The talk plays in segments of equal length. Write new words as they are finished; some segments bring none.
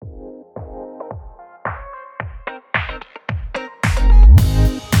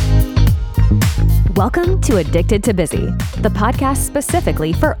Welcome to Addicted to Busy, the podcast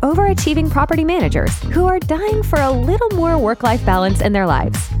specifically for overachieving property managers who are dying for a little more work-life balance in their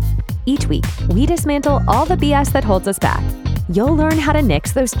lives. Each week, we dismantle all the BS that holds us back. You'll learn how to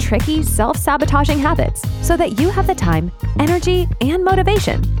nix those tricky, self-sabotaging habits so that you have the time, energy, and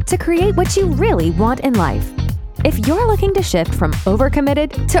motivation to create what you really want in life. If you're looking to shift from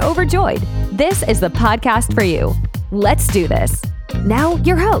overcommitted to overjoyed, this is the podcast for you. Let's do this. Now,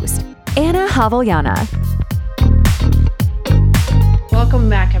 your host, Anna Havliana. Welcome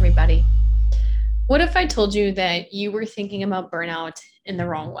back, everybody. What if I told you that you were thinking about burnout in the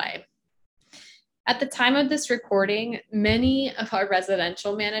wrong way? At the time of this recording, many of our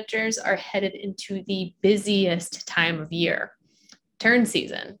residential managers are headed into the busiest time of year, turn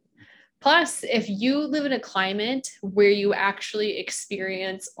season. Plus, if you live in a climate where you actually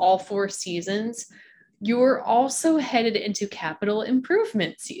experience all four seasons, you're also headed into capital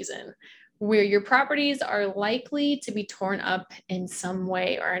improvement season, where your properties are likely to be torn up in some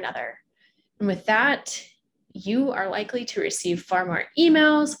way or another. And with that, you are likely to receive far more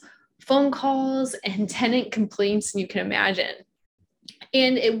emails, phone calls, and tenant complaints than you can imagine.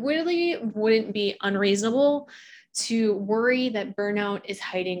 And it really wouldn't be unreasonable to worry that burnout is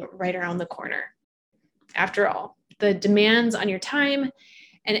hiding right around the corner. After all, the demands on your time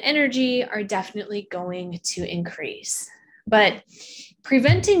and energy are definitely going to increase. But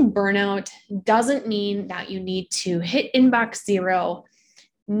preventing burnout doesn't mean that you need to hit inbox zero,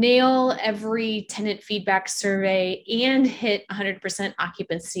 nail every tenant feedback survey, and hit 100%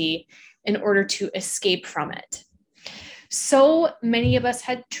 occupancy in order to escape from it. So many of us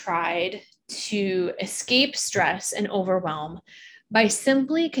had tried to escape stress and overwhelm by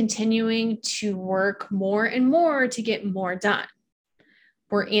simply continuing to work more and more to get more done.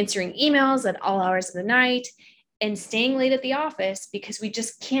 We're answering emails at all hours of the night and staying late at the office because we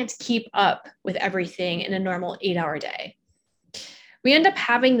just can't keep up with everything in a normal 8-hour day. We end up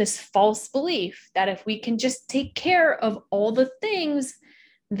having this false belief that if we can just take care of all the things,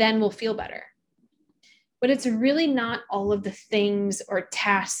 then we'll feel better. But it's really not all of the things or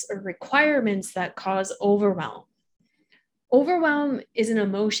tasks or requirements that cause overwhelm. Overwhelm is an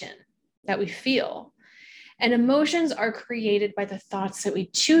emotion that we feel. And emotions are created by the thoughts that we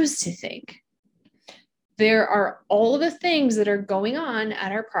choose to think. There are all of the things that are going on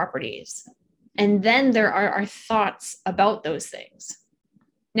at our properties. And then there are our thoughts about those things.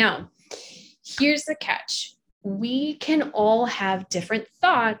 Now, here's the catch. We can all have different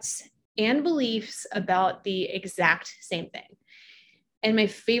thoughts and beliefs about the exact same thing. And my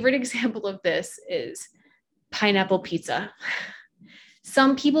favorite example of this is pineapple pizza.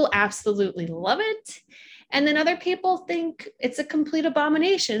 Some people absolutely love it. And then other people think it's a complete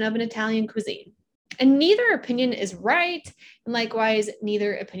abomination of an Italian cuisine. And neither opinion is right. And likewise,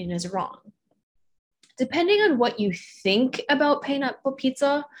 neither opinion is wrong. Depending on what you think about pineapple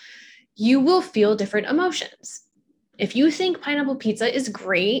pizza, you will feel different emotions. If you think pineapple pizza is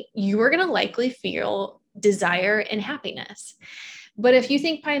great, you are going to likely feel desire and happiness. But if you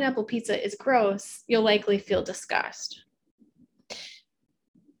think pineapple pizza is gross, you'll likely feel disgust.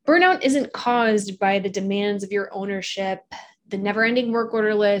 Burnout isn't caused by the demands of your ownership, the never-ending work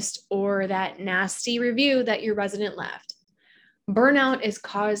order list, or that nasty review that your resident left. Burnout is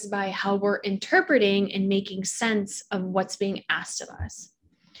caused by how we're interpreting and making sense of what's being asked of us.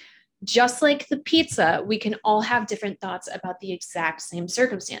 Just like the pizza, we can all have different thoughts about the exact same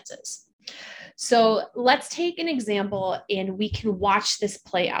circumstances. So let's take an example and we can watch this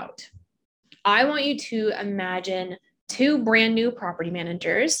play out. I want you to imagine two brand new property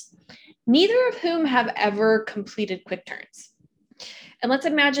managers, neither of whom have ever completed quick turns. And let's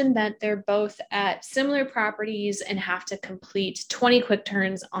imagine that they're both at similar properties and have to complete 20 quick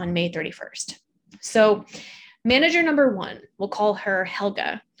turns on May 31st. So manager number one, we'll call her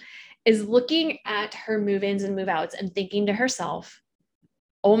Helga, is looking at her move-ins and move-outs and thinking to herself,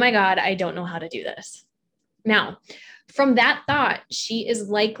 oh my God, I don't know how to do this. Now, from that thought, she is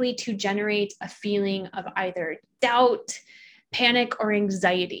likely to generate a feeling of either doubt, panic, or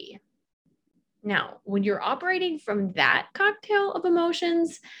anxiety. Now, when you're operating from that cocktail of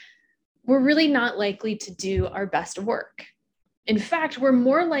emotions, we're really not likely to do our best work. In fact, we're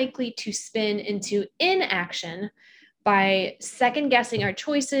more likely to spin into inaction by second-guessing our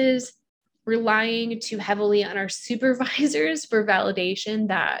choices, relying too heavily on our supervisors for validation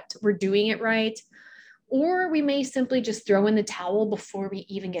that we're doing it right, or we may simply just throw in the towel before we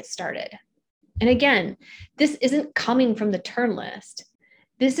even get started. And again, this isn't coming from the turn list.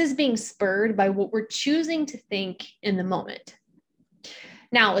 This is being spurred by what we're choosing to think in the moment.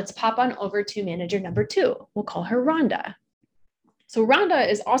 Now let's pop on over to manager number two. We'll call her Rhonda. So Rhonda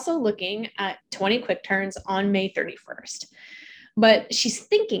is also looking at 20 quick turns on May 31st, but she's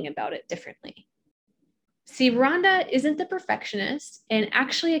thinking about it differently. See, Rhonda isn't the perfectionist and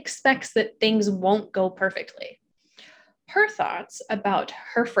actually expects that things won't go perfectly. Her thoughts about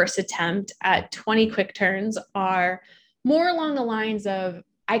her first attempt at 20 quick turns are more along the lines of,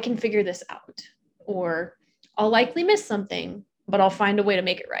 I can figure this out, or I'll likely miss something, but I'll find a way to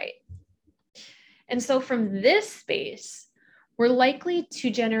make it right. And so from this space, we're likely to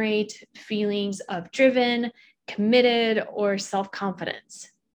generate feelings of driven, committed, or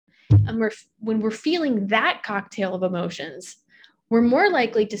self-confidence. And when we're feeling that cocktail of emotions, we're more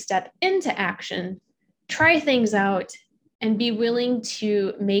likely to step into action, try things out, and be willing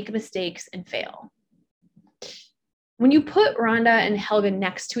to make mistakes and fail. When you put Rhonda and Helga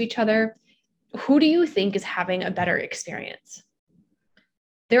next to each other, who do you think is having a better experience?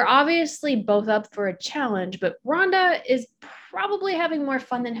 They're obviously both up for a challenge, but Rhonda is probably having more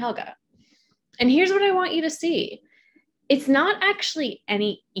fun than Helga. And here's what I want you to see. It's not actually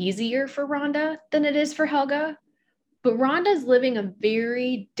any easier for Rhonda than it is for Helga, but Rhonda's living a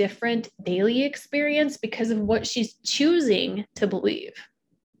very different daily experience because of what she's choosing to believe.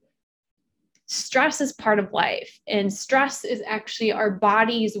 Stress is part of life, and stress is actually our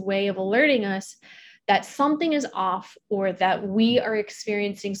body's way of alerting us that something is off or that we are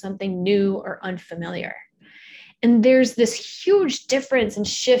experiencing something new or unfamiliar. And there's this huge difference and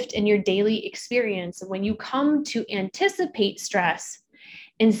shift in your daily experience when you come to anticipate stress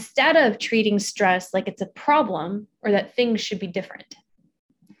instead of treating stress like it's a problem or that things should be different.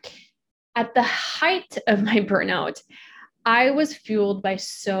 At the height of my burnout, I was fueled by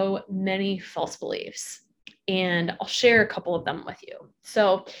so many false beliefs, and I'll share a couple of them with you.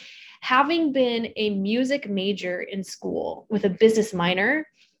 So, having been a music major in school with a business minor,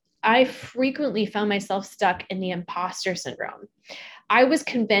 I frequently found myself stuck in the imposter syndrome. I was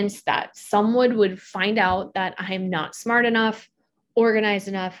convinced that someone would find out that I'm not smart enough, organized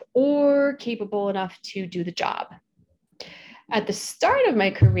enough, or capable enough to do the job. At the start of my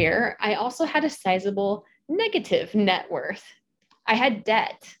career, I also had a sizable negative net worth. I had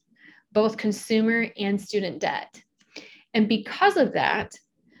debt, both consumer and student debt. And because of that,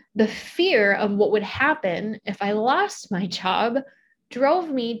 the fear of what would happen if I lost my job drove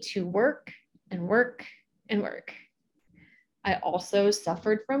me to work and work and work. I also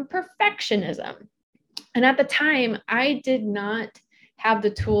suffered from perfectionism. And at the time, I did not have the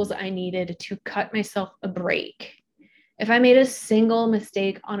tools I needed to cut myself a break. If I made a single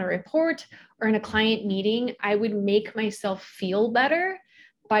mistake on a report or in a client meeting, I would make myself feel better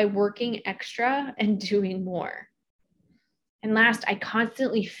by working extra and doing more. And last, I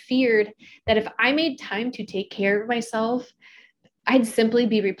constantly feared that if I made time to take care of myself, I'd simply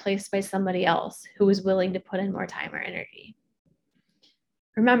be replaced by somebody else who was willing to put in more time or energy.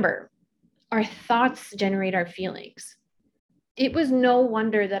 Remember, our thoughts generate our feelings. It was no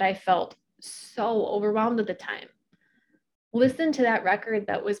wonder that I felt so overwhelmed at the time. Listen to that record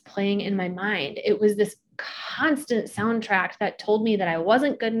that was playing in my mind. It was this constant soundtrack that told me that I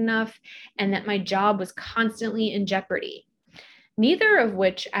wasn't good enough and that my job was constantly in jeopardy, neither of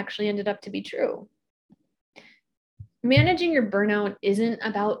which actually ended up to be true. Managing your burnout isn't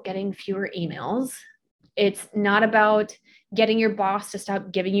about getting fewer emails. It's not about getting your boss to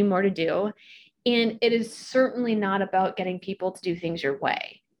stop giving you more to do. And it is certainly not about getting people to do things your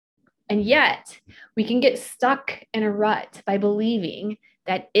way. And yet, we can get stuck in a rut by believing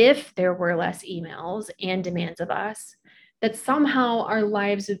that if there were less emails and demands of us, that somehow our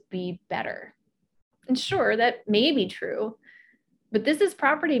lives would be better. And sure, that may be true, but this is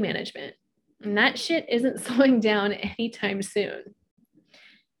property management, and that shit isn't slowing down anytime soon.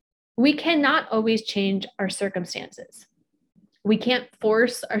 We cannot always change our circumstances. We can't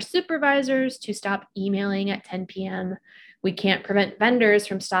force our supervisors to stop emailing at 10 p.m. We can't prevent vendors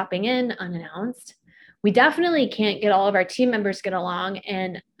from stopping in unannounced. We definitely can't get all of our team members to get along,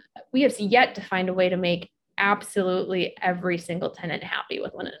 and we have yet to find a way to make absolutely every single tenant happy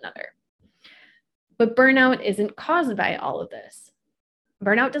with one another. But burnout isn't caused by all of this.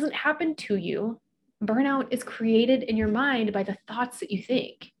 Burnout doesn't happen to you. Burnout is created in your mind by the thoughts that you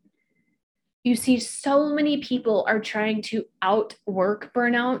think. You see, so many people are trying to outwork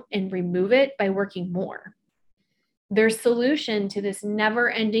burnout and remove it by working more. Their solution to this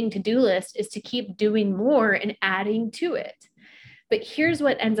never-ending to-do list is to keep doing more and adding to it. But here's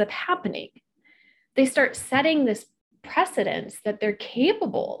what ends up happening. They start setting this precedence that they're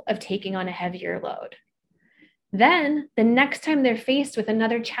capable of taking on a heavier load. Then the next time they're faced with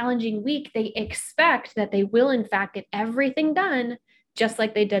another challenging week, they expect that they will in fact get everything done just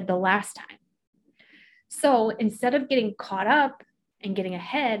like they did the last time. So instead of getting caught up, and getting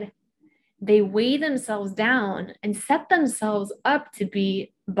ahead, they weigh themselves down and set themselves up to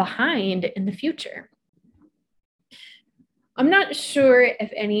be behind in the future. I'm not sure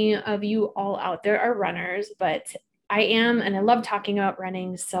if any of you all out there are runners, but I am, and I love talking about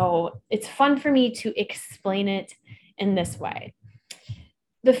running. So it's fun for me to explain it in this way.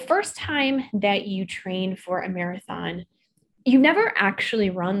 The first time that you train for a marathon, you never actually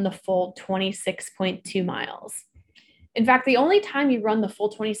run the full 26.2 miles. In fact, the only time you run the full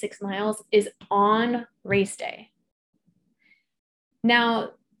 26 miles is on race day.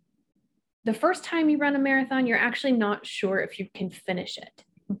 Now, the first time you run a marathon, you're actually not sure if you can finish it.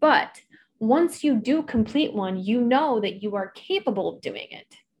 But once you do complete one, you know that you are capable of doing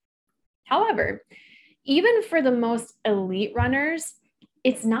it. However, even for the most elite runners,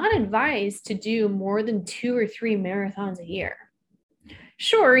 it's not advised to do more than 2 or 3 marathons a year.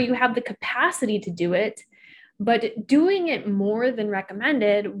 Sure, you have the capacity to do it, but doing it more than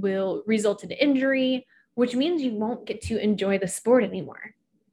recommended will result in injury, which means you won't get to enjoy the sport anymore.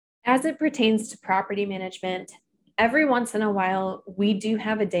 As it pertains to property management, every once in a while, we do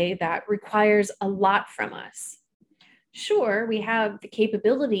have a day that requires a lot from us. Sure, we have the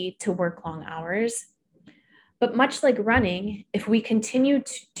capability to work long hours, but much like running, if we continue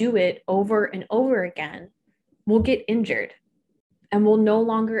to do it over and over again, we'll get injured and we'll no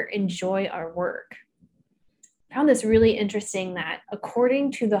longer enjoy our work. I found this really interesting that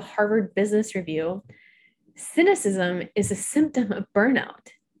according to the Harvard Business Review, cynicism is a symptom of burnout.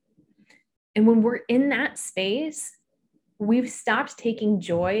 And when we're in that space, we've stopped taking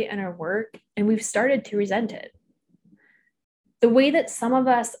joy in our work and we've started to resent it. The way that some of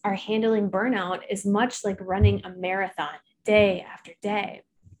us are handling burnout is much like running a marathon day after day.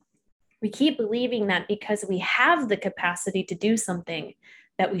 We keep believing that because we have the capacity to do something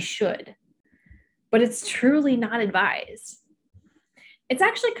that we should, but it's truly not advised. It's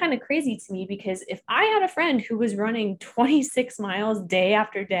actually kind of crazy to me because if I had a friend who was running 26 miles day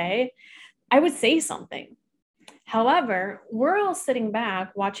after day, I would say something. However, we're all sitting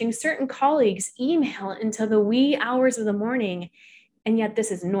back watching certain colleagues email into the wee hours of the morning, and yet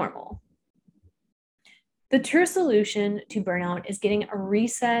this is normal. The true solution to burnout is getting a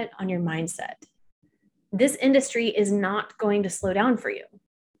reset on your mindset. This industry is not going to slow down for you.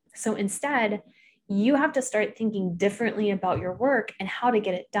 So instead, you have to start thinking differently about your work and how to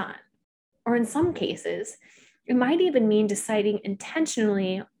get it done. Or in some cases, it might even mean deciding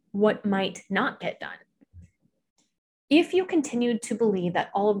intentionally what might not get done. If you continue to believe that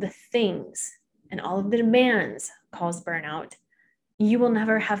all of the things and all of the demands cause burnout, you will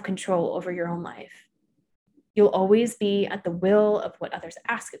never have control over your own life. You'll always be at the will of what others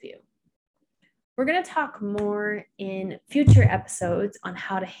ask of you. We're going to talk more in future episodes on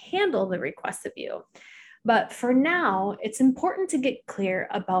how to handle the requests of you. But for now, it's important to get clear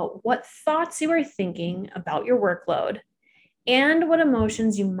about what thoughts you are thinking about your workload and what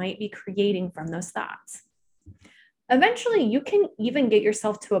emotions you might be creating from those thoughts. Eventually, you can even get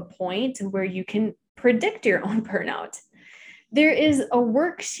yourself to a point where you can predict your own burnout. There is a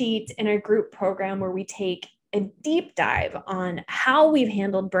worksheet in our group program where we take a deep dive on how we've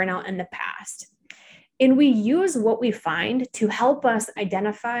handled burnout in the past. And we use what we find to help us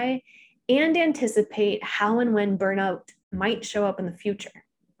identify and anticipate how and when burnout might show up in the future.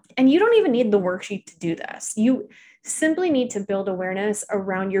 And you don't even need the worksheet to do this. You simply need to build awareness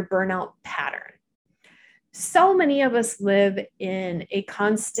around your burnout pattern. So many of us live in a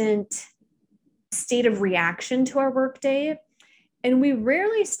constant state of reaction to our workday, and we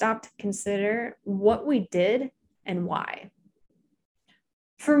rarely stop to consider what we did and why.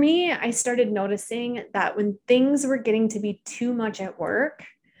 For me, I started noticing that when things were getting to be too much at work,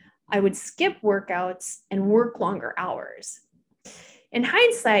 I would skip workouts and work longer hours. In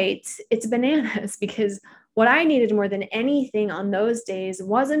hindsight, it's bananas because what I needed more than anything on those days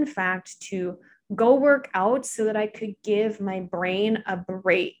was, in fact, to go work out so that I could give my brain a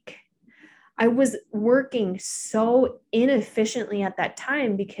break. I was working so inefficiently at that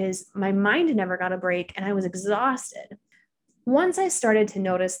time because my mind never got a break and I was exhausted. Once I started to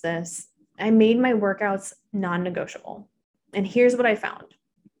notice this, I made my workouts non-negotiable. And here's what I found.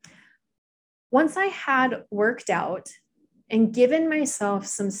 Once I had worked out and given myself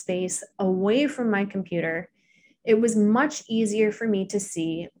some space away from my computer, it was much easier for me to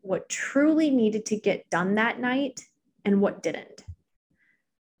see what truly needed to get done that night and what didn't.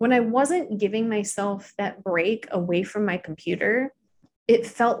 When I wasn't giving myself that break away from my computer, it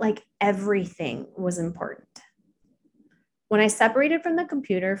felt like everything was important. When I separated from the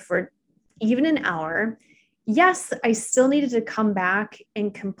computer for even an hour, yes, I still needed to come back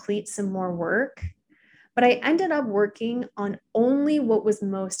and complete some more work, but but I ended up working on only what was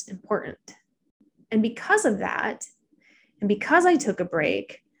most important. And because of that, and because I took a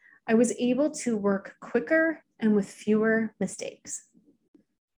break, I was able to work quicker and with fewer mistakes.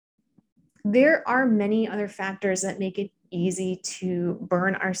 There are many other factors that make it easy to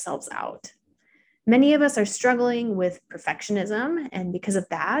burn ourselves out. Many of us are struggling with perfectionism, and because of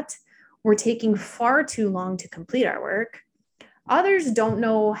that, we're taking far too long to complete our work. Others don't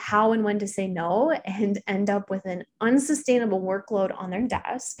know how and when to say no and end up with an unsustainable workload on their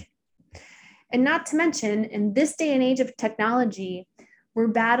desk. And not to mention, in this day and age of technology, we're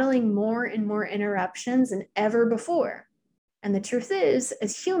battling more and more interruptions than ever before. And the truth is,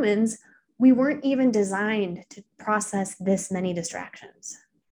 as humans, we weren't even designed to process this many distractions.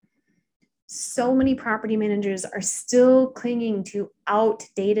 So many property managers are still clinging to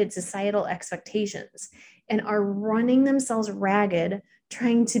outdated societal expectations and are running themselves ragged,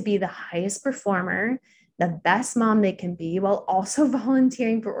 trying to be the highest performer, the best mom they can be, while also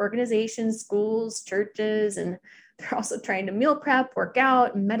volunteering for organizations, schools, churches, and they're also trying to meal prep, work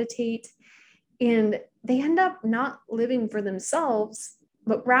out, and meditate. And they end up not living for themselves,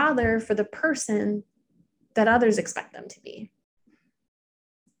 but rather for the person that others expect them to be.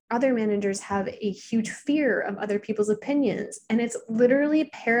 Other managers have a huge fear of other people's opinions, and it's literally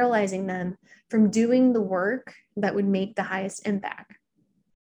paralyzing them from doing the work that would make the highest impact.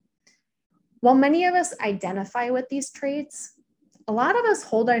 While many of us identify with these traits, a lot of us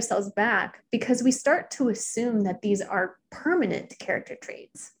hold ourselves back because we start to assume that these are permanent character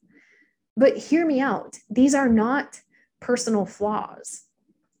traits. But hear me out, these are not personal flaws.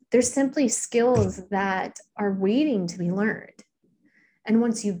 They're simply skills that are waiting to be learned. And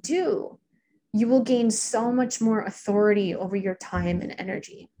once you do, you will gain so much more authority over your time and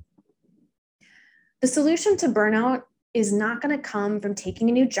energy. The solution to burnout is not going to come from taking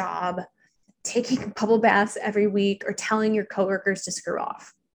a new job, taking bubble baths every week, or telling your coworkers to screw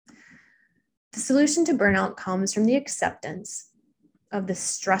off. The solution to burnout comes from the acceptance of the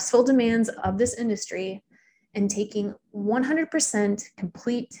stressful demands of this industry and taking 100%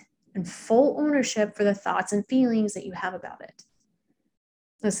 complete and full ownership for the thoughts and feelings that you have about it.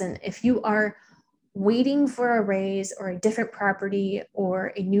 Listen, if you are waiting for a raise or a different property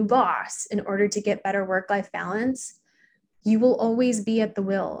or a new boss in order to get better work-life balance, you will always be at the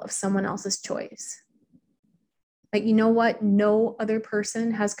will of someone else's choice. But you know what no other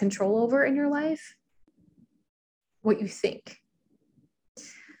person has control over in your life? What you think.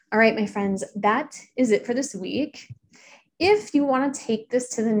 All right, my friends, that is it for this week. If you want to take this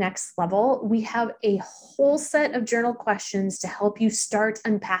to the next level, we have a whole set of journal questions to help you start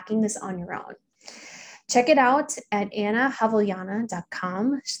unpacking this on your own. Check it out at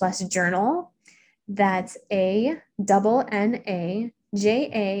annahavaljana.com/journal. That's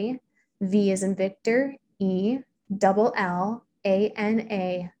ANNAJAV as in Victor,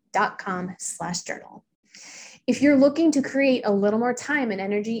 ELLANA.com/journal. If you're looking to create a little more time and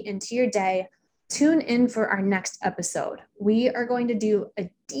energy into your day, tune in for our next episode. We are going to do a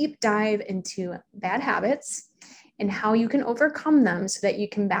deep dive into bad habits and how you can overcome them so that you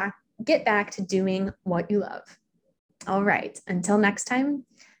can get back to doing what you love. All right, until next time,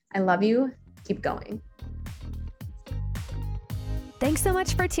 I love you. Keep going. Thanks so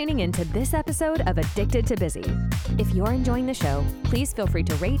much for tuning in to this episode of Addicted to Busy. If you're enjoying the show, please feel free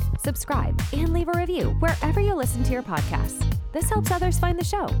to rate, subscribe, and leave a review wherever you listen to your podcasts. This helps others find the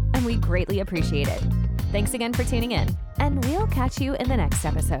show, and we greatly appreciate it. Thanks again for tuning in, and we'll catch you in the next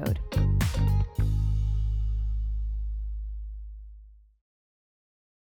episode.